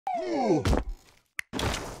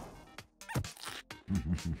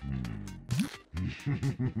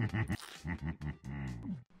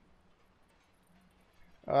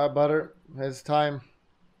Butter, it's time.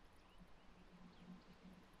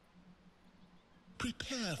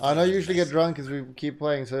 I know you usually get drunk as we keep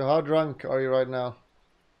playing, so how drunk are you right now?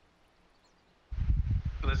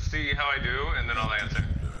 Let's see how I do, and then I'll answer.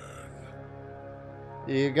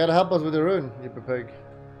 You gotta help us with the rune, you pig.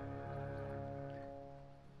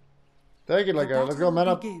 Take it, LACARI. Let's go, man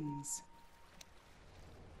up.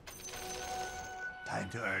 Time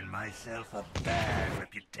to earn myself a bad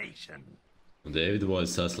reputation. David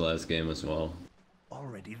was sus last game as well.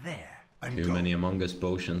 Already there. Too many Among Us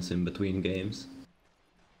potions in between games.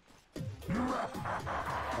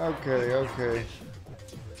 Okay.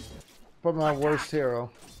 Probably my worst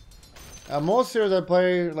hero. Most heroes I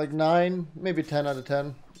play like 9, maybe 10 out of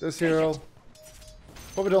 10. This hero,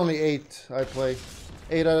 probably only 8 I play.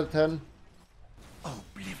 8 out of 10.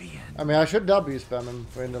 Oblivion. I mean, I should W spam him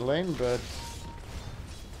for in the lane, but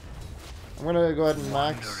I'm gonna go ahead and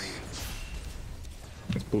max.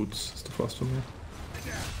 It's boots. It's the first for me.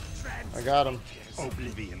 I got him.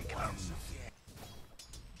 Oblivion comes.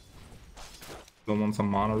 Don't want some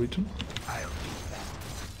mana region? I'll do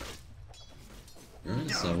that.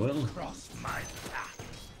 Yes, I will. Cross my path.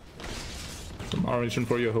 Some mana region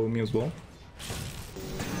for your homie as well.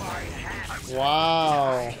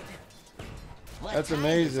 Wow. That's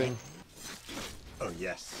amazing. Oh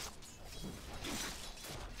yes.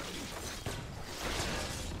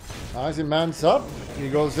 Nice, he mans up. He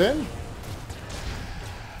goes in.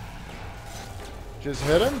 Just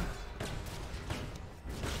hit him.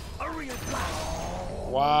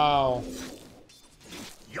 Wow.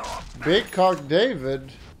 Big cock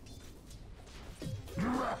David.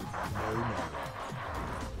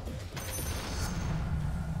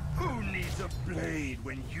 Who needs a blade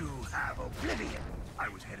when you have oblivion? I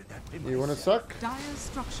was headed that way. You wanna suck? Dire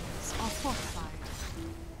structures are fortified.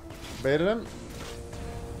 Baited him.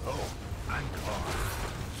 Oh, I'm gone.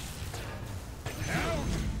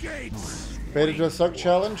 Hell's gates. Baited to a suck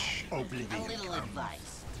challenge. Oblivion. A little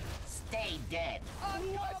advice. Stay dead. I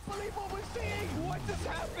can't believe what we're seeing! What just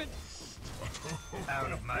happened?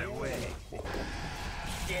 Out of my way.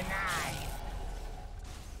 Denied.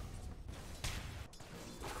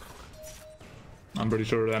 I'm pretty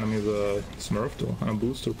sure the enemy is a smurf though, and a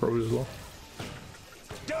booster probably as well.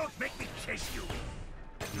 Don't make me chase you.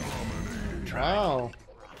 Wow.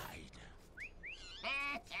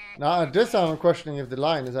 Now at this time I'm questioning if the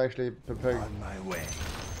line is actually prepared. On my way.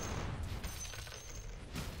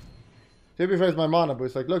 To be fair, it's my mana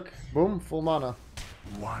boost. Like, look, boom, full mana.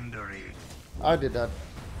 Wandering. I did that.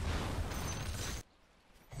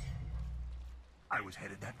 I was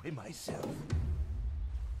headed that way myself.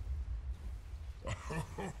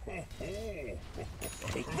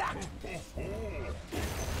 Take that.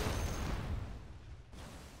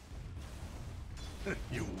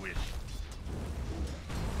 You wish.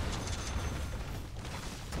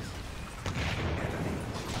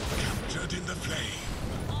 Captured in the flame.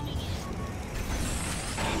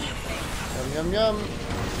 Yum, yum, yum.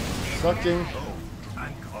 Sucking. Oh,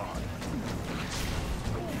 I'm caught.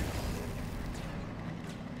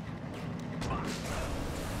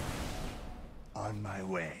 On my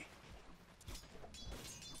way.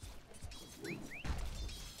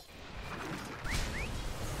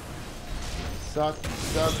 Suck,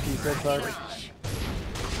 he said suck.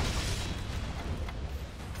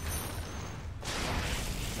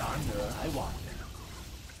 Yonder I wander.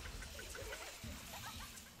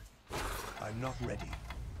 I'm not ready.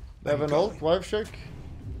 They have an ult, wife shake?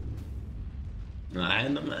 I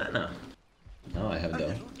have no mana. No, I have A though.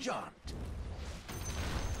 little jaunt.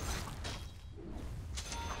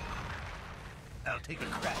 I'll take a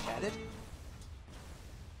crack at it.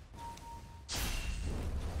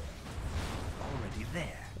 Already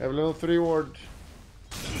there. They have a little 3 ward.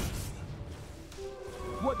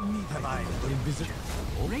 What need have I invisible?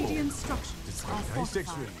 Radiant structures are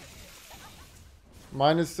fortified.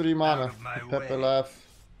 Minus 3 mana. Out of my Pepper way. laugh.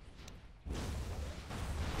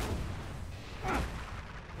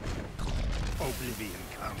 Oblivion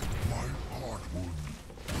come. My heart would.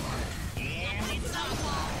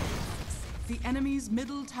 The enemy's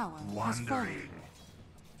middle tower has fallen. Wandering.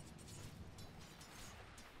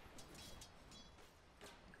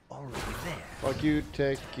 Already there. Fuck you,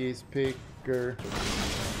 Techies, picker.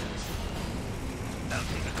 I'll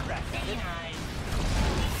take a crack at it.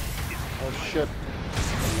 Oh shit.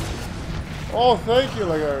 Oh, thank you,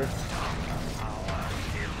 LACARI.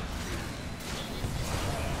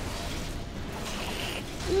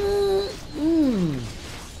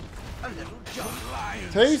 A little jump. Lion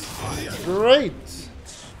tastes great.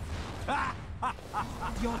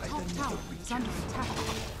 Your top tower is under attack.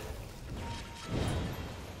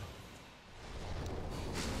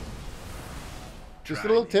 Just a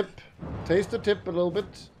little tip. Taste the tip a little bit.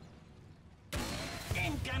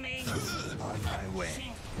 Incoming! On my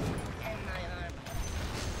way.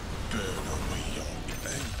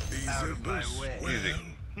 Out of my way. Easy.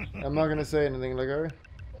 I'm not gonna say anything, LACARI.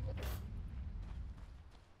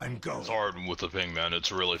 I'm going. It's hard with the ping, man.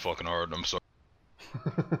 It's really fucking hard. I'm sorry.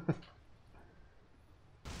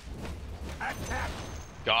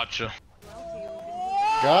 Gotcha.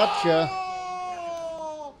 Gotcha.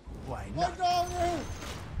 Why not?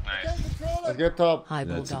 Nice. Let's get top. Hi,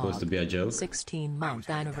 That's supposed to Bulldog. be a joke. 16-month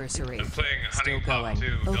anniversary. I'm playing Still Honey Pop going.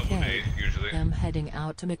 2, double Okay. date usually. I'm heading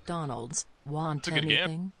out to McDonald's. Want a good game.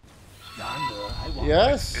 anything? It's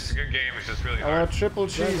Yes. a good game, it's just really I hard. want a triple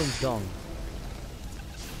cheese.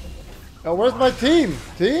 Oh, where's my team?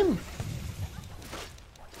 Team?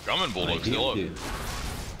 Coming, I Bulldog, healed still up. you.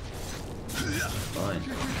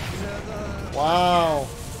 Fine. Wow.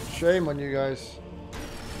 Shame on you guys.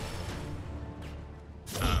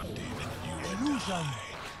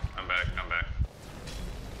 I'm back, I'm back.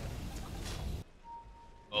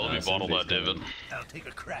 Oh, let me Nice, bottle that, everybody's David. I'll take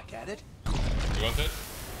a crack at it. You want this?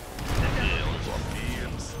 Yeah, let's walk.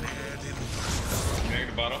 Can I get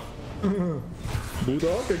a bottle?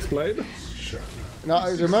 Bulldog, explain. Now,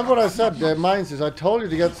 remember what I said, the mines is I told you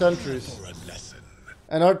to get sentries.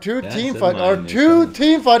 And our two Yeah, team said fight, our mine is two coming.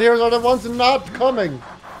 team fight heroes are the ones not coming.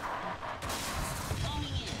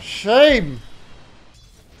 Shame.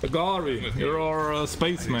 LACARI, you're our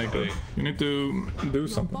space maker. You need to do Your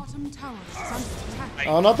something. bottom tower is under attack.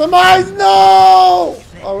 Oh, not the mines, no!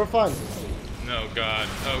 Oh, we're fine. No, God.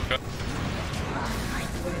 Oh, God.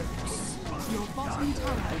 Your bottom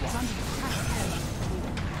tower is under attack.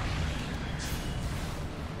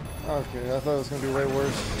 Okay, I thought it was gonna be way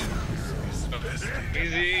worse.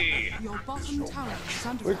 Easy. Your bottom tower is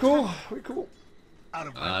under We attack. cool, we cool.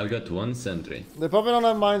 I've got one sentry. They probably don't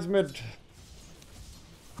have mines mid.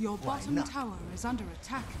 Your bottom tower is under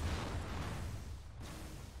attack.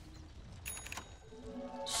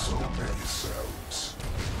 So many sounds.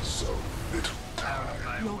 So little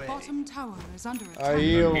time. Your bottom tower is under I attack.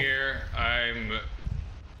 heal. I'm here, I'm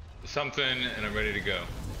something, and I'm ready to go.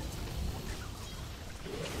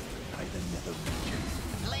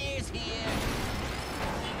 Players here!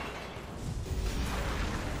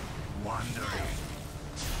 Wandering.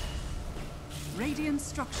 Radiant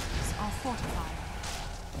structures are fortified.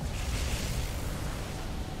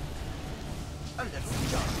 A little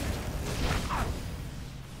jog.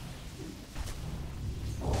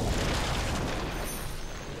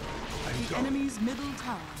 The enemy's middle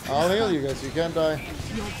tower. I'll heal you guys, you can't die.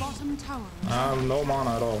 Your bottom tower is I have no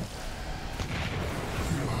mana at all.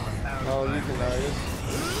 Oh, you can die, yes.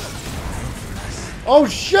 Oh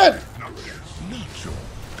shit! Not your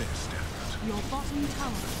best effort. Your bottom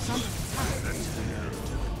tower is under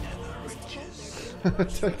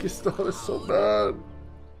attack. Techies stall is so bad.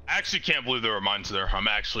 I actually can't believe there were mines there. I'm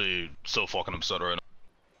actually so fucking upset right now.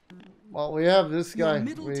 Well, we have this Your guy.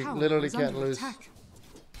 middle We tower literally is can't under lose. attack.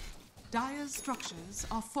 Dire's structures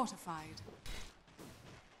are fortified.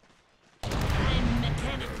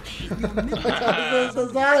 Your middle This is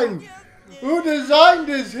design. Who designed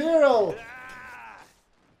this hero?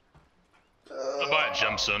 I'll buy a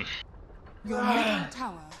gemstone. Your middle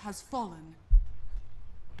tower has fallen.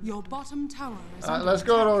 Your bottom tower is under Let's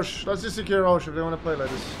go, attack. Roche. Let's just secure Roche if they want to play like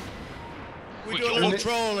this. We Wait, do a Joel? little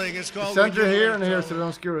trolling. It's called. Center here and here so they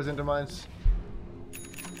don't skewer us into mines.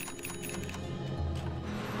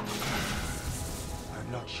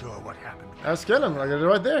 I'm not sure what happened, Let's kill him. Like, they're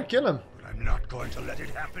right there. Kill him. but I'm not going to let it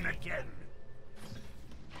happen again.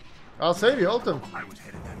 I'll save you. Ult him. I was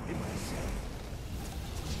headed that way myself.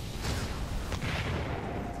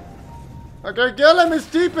 Okay, kill him. He's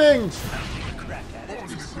deeping. Crack at it.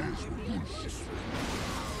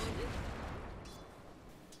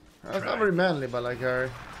 That's not very manly, but like her.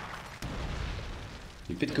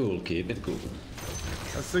 Keep it cool, keep it cool.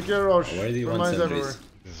 Let's secure Roche. Where do you Put want mines everywhere. sentries?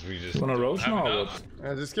 We just You wanna roach have now or enough. what?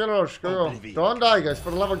 Yeah, just kill Roche. Go. Don't die, guys.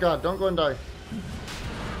 For the love of God, don't go and die.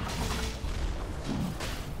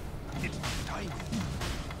 It's time.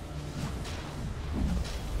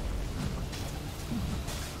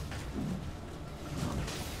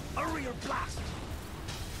 A real blast.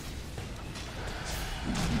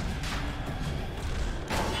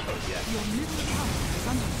 Your middle tower is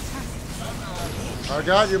under attack. I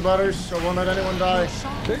got you, butters. I won't let anyone die.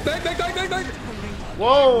 Take.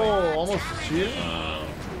 Whoa! Almost cheated. That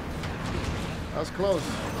was close.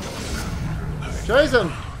 Chase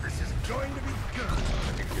him. This is going to be good.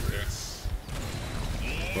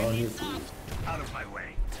 Spawn here, please. Out of my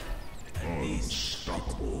way.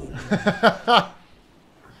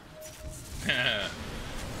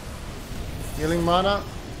 Healing mana.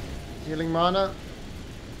 Healing mana.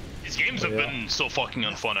 These games have been so fucking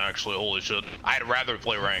unfun, actually. Holy shit. I'd rather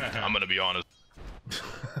play ranked, I'm gonna be honest.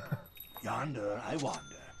 Yonder I wander.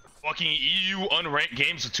 Fucking EU unranked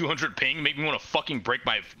games with 200 ping make me want to fucking break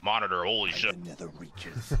my monitor. Holy shit. The nether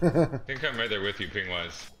reaches. I think I'm right there with you,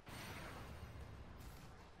 ping-wise.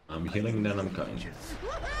 I'm healing, then I'm coming.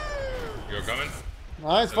 You're coming?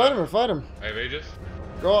 Nice, fight him, fight him. I have Aegis.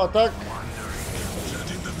 Go, attack.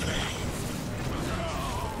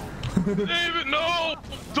 David, no!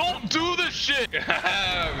 Don't do this shit!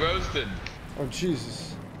 Roasted. Oh,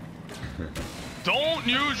 Jesus. Don't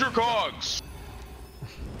use your cogs!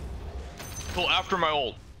 Till after my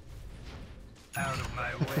ult. Out of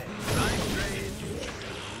my way.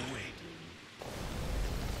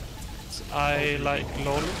 I like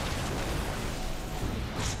LOL.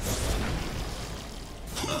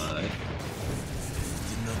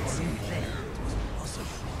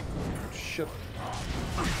 Shit.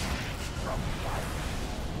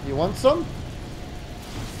 You want some?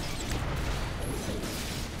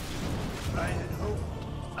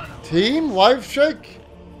 Team? Wife shake?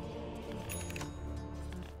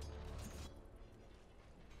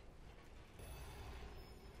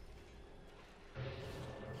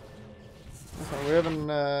 We haven't,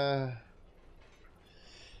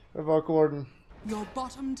 Verrk Warden. Your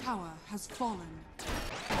bottom tower has fallen.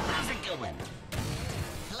 How's it going?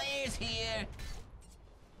 Players here.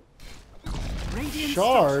 Radiant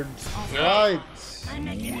Shards. Right.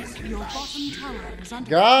 Your bottom tower is under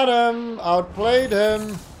Got him. Outplayed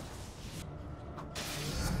him.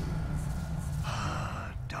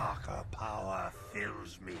 Darker power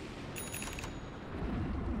fills me.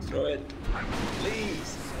 Throw it.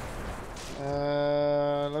 Please.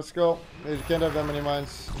 Let's go. You can't have that many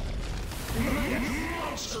mines.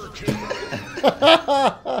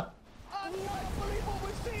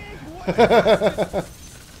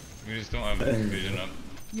 We just don't have vision up.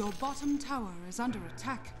 Your bottom tower is under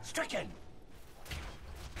attack. Stricken.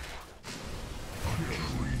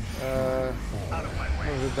 Out of my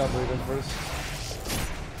way. Double it first.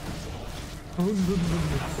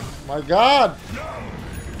 My God.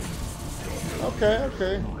 Okay,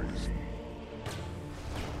 okay.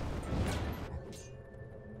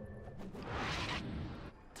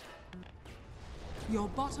 Your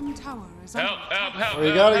bottom tower is Help, under help, help, We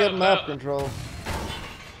help, gotta help, get map help. control.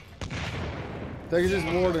 Techies just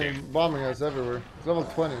warding, bombing us everywhere. It's level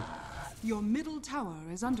 20. Your middle tower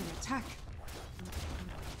is under attack.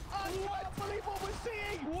 I can't believe what we're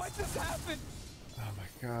seeing! What just happened? Oh my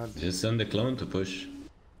God. Just send the clone to push.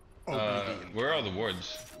 Where are all the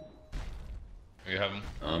wards? You have them?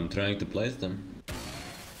 I'm trying to place them.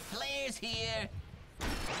 Players here.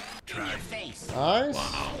 In your face. Nice.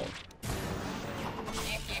 Wow.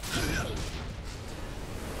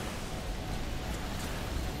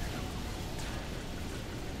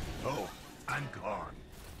 Oh, I'm gone.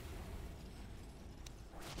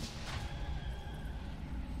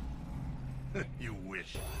 You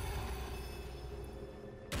wish.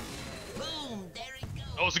 Boom, there it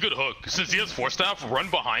goes. That was a good hook. Since he has force staff, run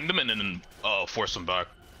behind him and then force him back.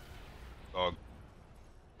 Dog.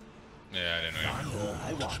 Yeah, I didn't know.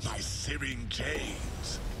 I want my searing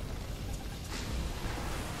chains.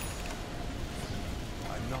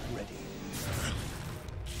 I'm not ready.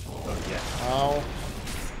 Oh, yeah. Ow.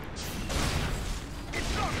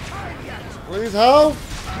 It's not time yet. Please help.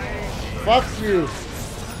 Fuck you.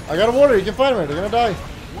 I got a water. You can fight me. They're gonna die.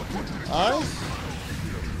 Nice.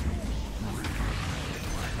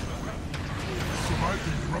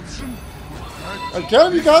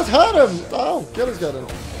 Again, you guys had him. Oh, Kelly's got him.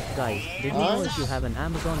 Guys, did you know if you have an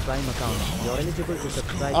Amazon Prime account, you're eligible to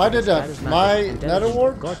subscribe I to did this that. charismatic, My intelligent,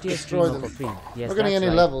 netherward got your destroyed streamer them. for free. Yes, Not getting that's any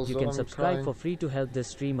right. levels, You so can I'm subscribe trying. for free to help this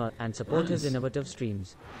streamer and support his innovative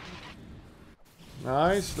streams.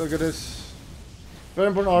 Nice. Look at this. Very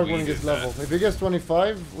important arc when he gets level. If he gets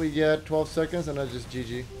 25, we get 12 seconds, and that's just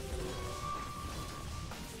GG.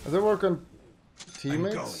 Does it work on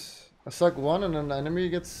teammates? I suck one, and an enemy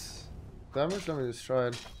gets damage. Let me just try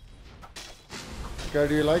it. Okay,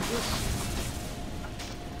 do you like this?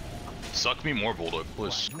 Suck me more, Bulldog,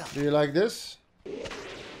 please. Do you like this?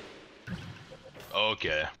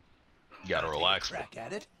 Okay. You gotta relax. Crack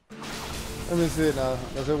at it. Let me see it now.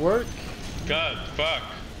 Does it work? God, fuck.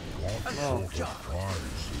 Oh.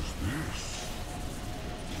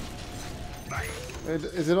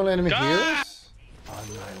 Is it only enemy heroes? On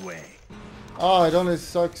my way. Oh, it only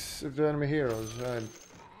sucks if they're enemy heroes, right?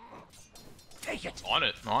 Take it. On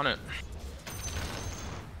it, on it.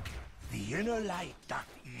 The inner light doth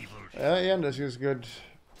evil. Yeah, this is good.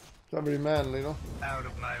 Somebody manly, you know. Out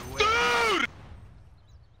of my way.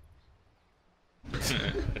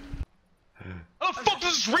 Dude! How the fuck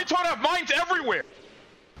does this retard have mines everywhere?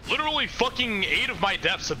 Literally fucking 8 of my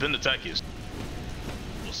deaths have been the Techies.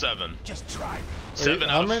 Well, 7. Just try. 7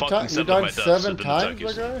 How out of many fucking times? 7 You of my died deaths 7 have been the times,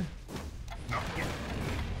 Techies. that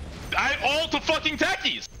guy? I all to fucking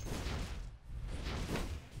Techies!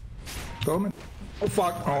 Coming. Oh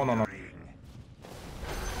fuck. Oh no.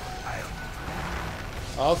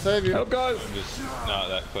 I'll save you. Help, guys. I'm just not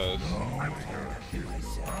that close.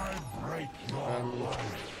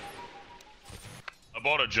 I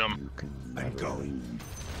bought a gem. I'm going.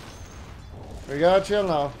 We gotta chill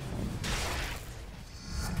now.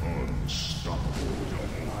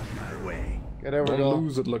 Get over Don't go.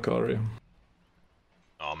 lose it, LACARI.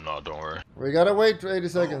 No, I'm not, don't worry. We gotta wait 80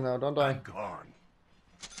 seconds now, don't die. I'm gone.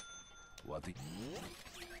 What the?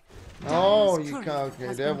 Oh, you can't.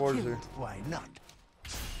 Okay, they have orders here. Why not?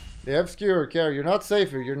 They have skewer, carry. You're not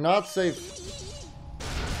safe here. You're not safe.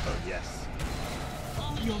 Oh yes.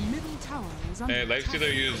 Your middle tower is under Hey, attack.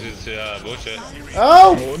 Lifestealer uses bullshit.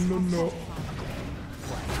 Oh! Oh no no.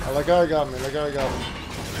 Oh, LACARI got me. LACARI got me.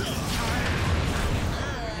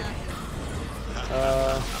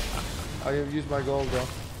 I have used my gold though.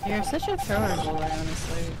 You're such a thrower, boy,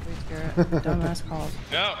 honestly, with your dumbass calls.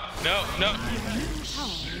 No, no, no. Middle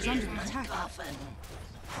tower is under attack.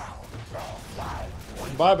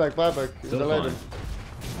 Buyback. Still Delayed.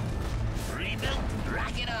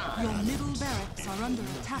 Your middle barracks are under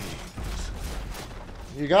attack.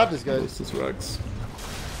 You got this, guys. This is Rex.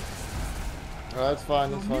 Alright, that's fine,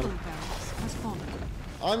 Your that's middle fine. barracks has fallen.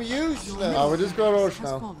 I'm useless. Your Oh, we just got Roche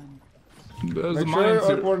has now. fallen. There's Make a sure mine Arc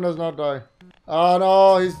here. Warden does not die. Oh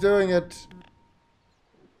no, he's doing it.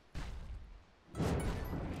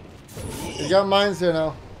 He's got mines here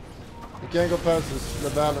now. You can't go past this, the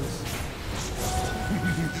balance.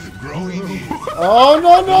 Oh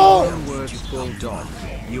no no! Words, Bulldog.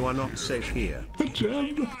 You are not safe here.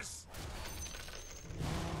 Gem.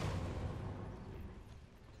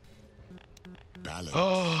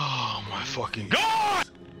 Oh my fucking god!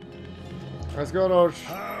 Let's go, Roche.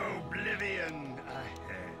 Oblivion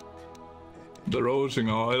ahead. The roaching.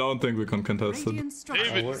 Oh, I don't think we can contest it. Radiant structure.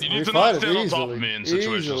 David, we you need to fight not it stand on top easily. of me in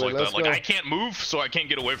situations Easily, like let's that. Like, go. I can't move, so I can't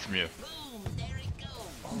get away from you.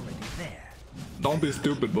 Already there. Don't be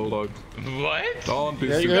stupid, Bulldog. What? Don't be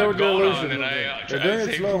Yeah, stupid. you got have the going on illusion. and I They're tried doing to it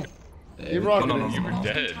save slow. you. Keep rocking No, it. no, no. You were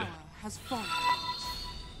dead. Tower has fallen.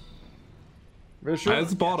 Very sure.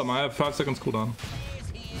 It's bottom. I have 5 seconds cooldown.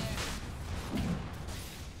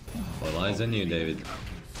 All eyes on you, David.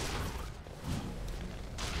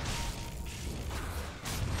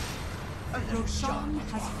 Roshan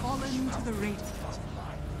has fallen to the radiant.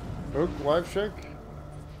 Hook, wipe check.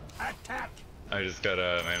 Attack. I just got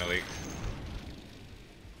a mana leak.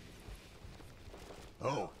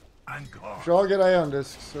 Oh, I'm gone. Should all get Ion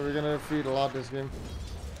discs, so we're gonna feed a lot this game.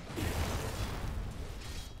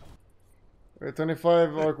 We're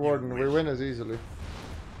 25 Arc Warden. We win as easily.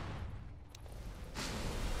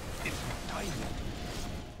 It's time.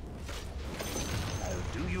 I'll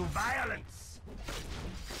do you violence.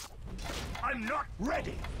 I'm not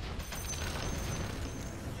ready.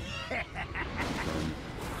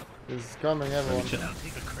 It's coming, everyone. I'll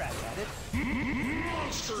take a crack at it.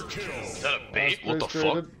 Monster kill. Is that a bait? What the Space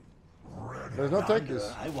fuck? created. There's no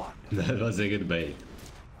Techies. I want. That was a good bait.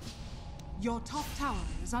 Your top tower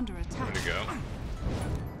is under attack. Where'd it go?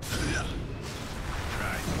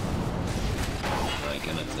 I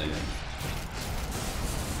cannot say it.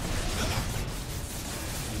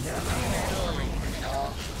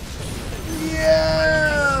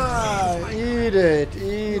 Yeah! Eat it,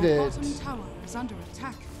 eat Your it. bottom tower is under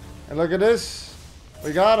attack. And look at this.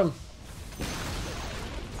 We got him.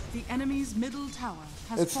 The enemy's middle tower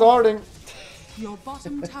has It's fallen. starting. Your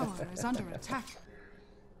bottom tower is under attack.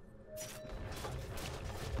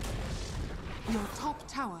 Your top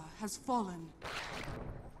tower has fallen.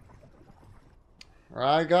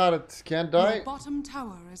 I got it. Can't die. Your bottom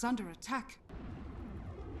tower is under attack.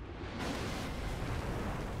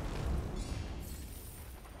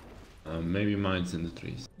 Maybe mine's in the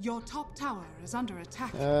trees. Your top tower is under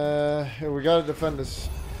attack. We gotta defend this.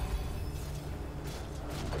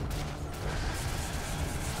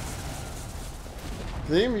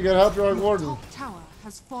 Team, you gotta help your Arc Your Warden. top tower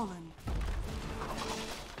has fallen.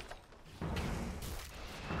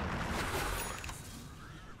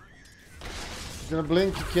 He's gonna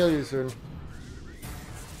blink to kill you soon.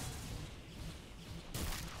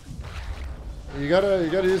 You gotta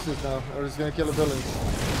use this now, or it's gonna kill the buildings.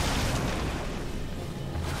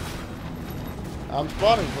 I'm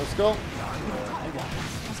spotting. Let's go.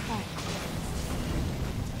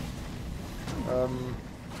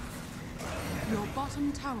 Your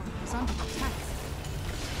bottom tower is under attack.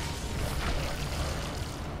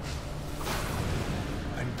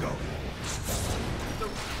 And go.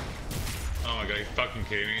 Oh my god, you fucking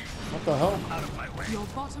kidding me? What the hell? Out of my way. Your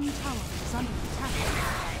bottom tower is under attack.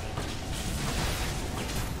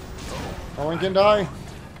 No one can die.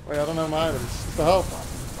 Wait, I don't know my items. What the hell?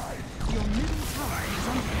 Your middle tower is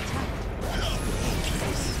under attack.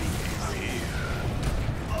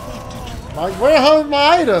 Where the hell is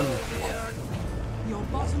my item? Your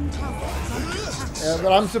bottom tower is under attack. Yeah,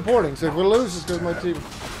 but I'm supporting, so if we lose, it's because my team.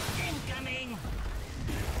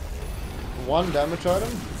 One damage item.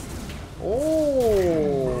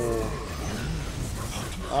 Oh,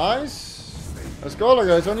 nice. Let's go,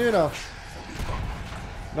 guys. On you now.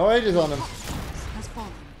 No ages on him. Has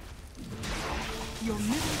fallen. Your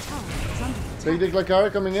middle tower is under attack. Big Dick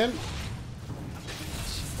LACARI coming in.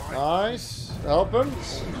 Nice. Help him.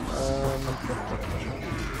 I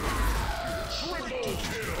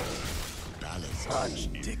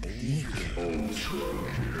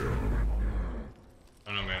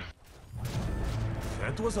don't know, man.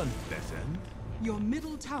 That was unpleasant. Your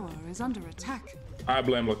middle tower is under attack. I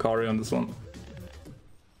blame LACARI on this one.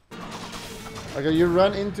 Okay, you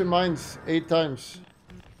run into mines 8 times.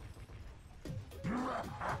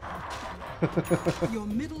 Your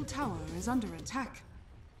middle tower is under attack.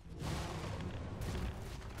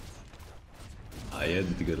 I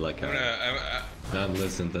did good LACARI. Don't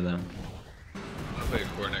listen to them. I'll play a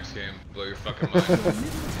core next game. Blow your fucking mind. Your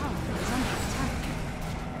middle tower is under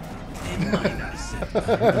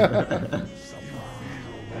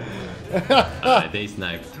attack. They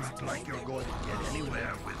sniped. Like you're going to get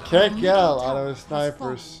anywhere with Kick Yell out of his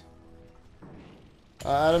snipers.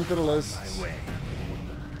 Add him to the list.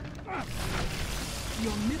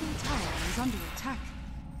 Your middle tower is under attack.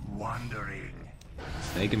 wandering.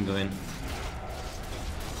 Make him go in.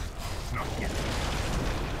 Not yet.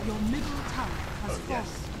 Your middle tower has fallen.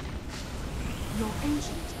 Your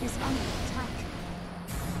ancient is under attack.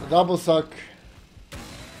 Double suck.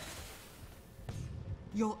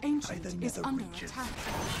 Your ancient is under attack.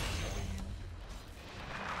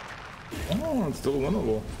 Oh, it's still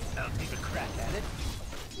winnable. I'll take a crack at it.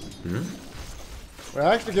 We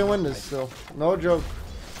actually can win this still. No joke.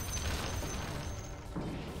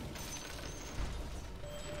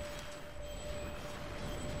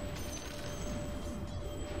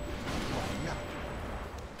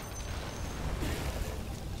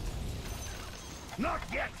 Not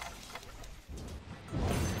yet.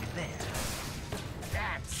 There.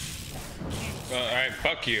 That's. Alright,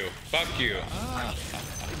 fuck you. Fuck you.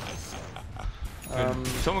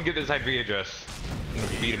 Someone get this IP address. I'm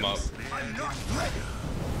gonna beat him up. I'm not ready.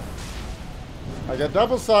 I got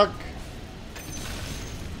double suck.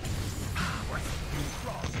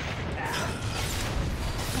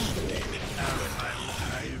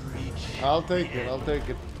 I'll take it, I'll take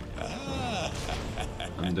it.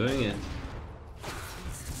 I'm doing it.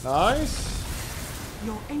 Nice.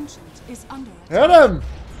 Your ancient is under attack. Hit him!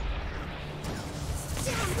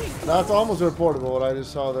 That's almost reportable what I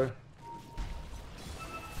just saw there.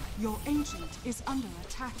 Your ancient is under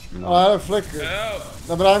attack. Oh, I had a flicker. No.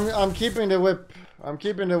 No, but I'm keeping the whip. I'm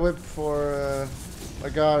keeping the whip for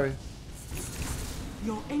LACARI.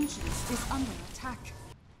 Your ancient is under attack.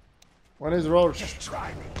 When is Roche? Just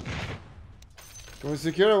try me. Can we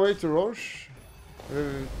secure a way to Roche?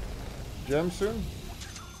 Gem soon?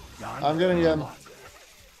 I'm getting gem.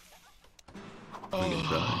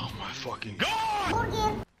 Oh my fucking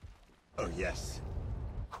god! Oh yes.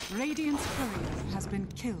 Radiant's courier has been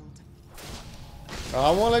killed.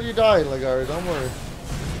 I won't let you die, LACARI, don't worry.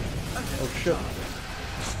 Oh shit.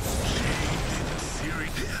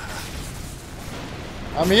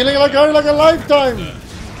 I'm healing LACARI like a lifetime!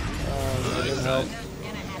 That didn't help.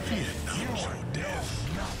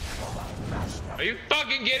 Are you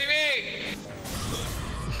fucking kidding me?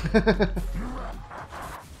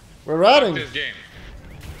 We're riding. Fuck this game.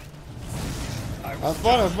 Have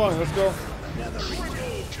fun, let's go.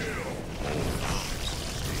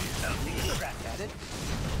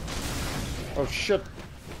 Oh shit.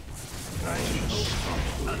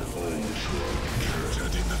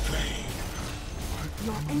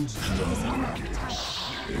 Your ancient is under attack.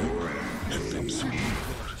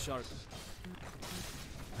 Shark.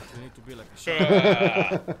 You need to be like a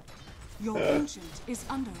shark. Your ancient is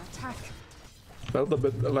under attack. Felt a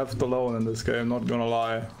bit left alone in this game, not gonna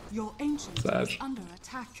lie. Your ancient Sad. is under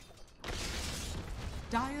attack.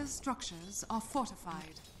 Dire's structures are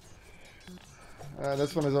fortified.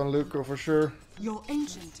 This one is on Luco for sure. Your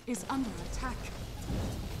ancient is under attack.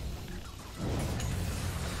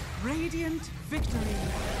 Radiant victory.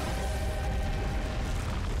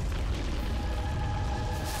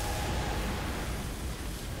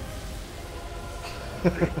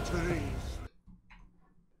 Victory.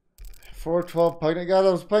 412 Pugna. God,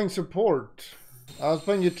 I was playing support. I was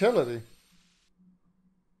playing utility.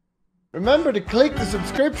 Remember to click the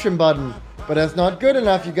subscription button, but that's not good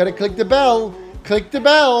enough. You gotta click the bell. Click the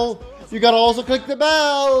bell. You gotta also click the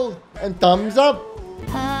bell and thumbs up.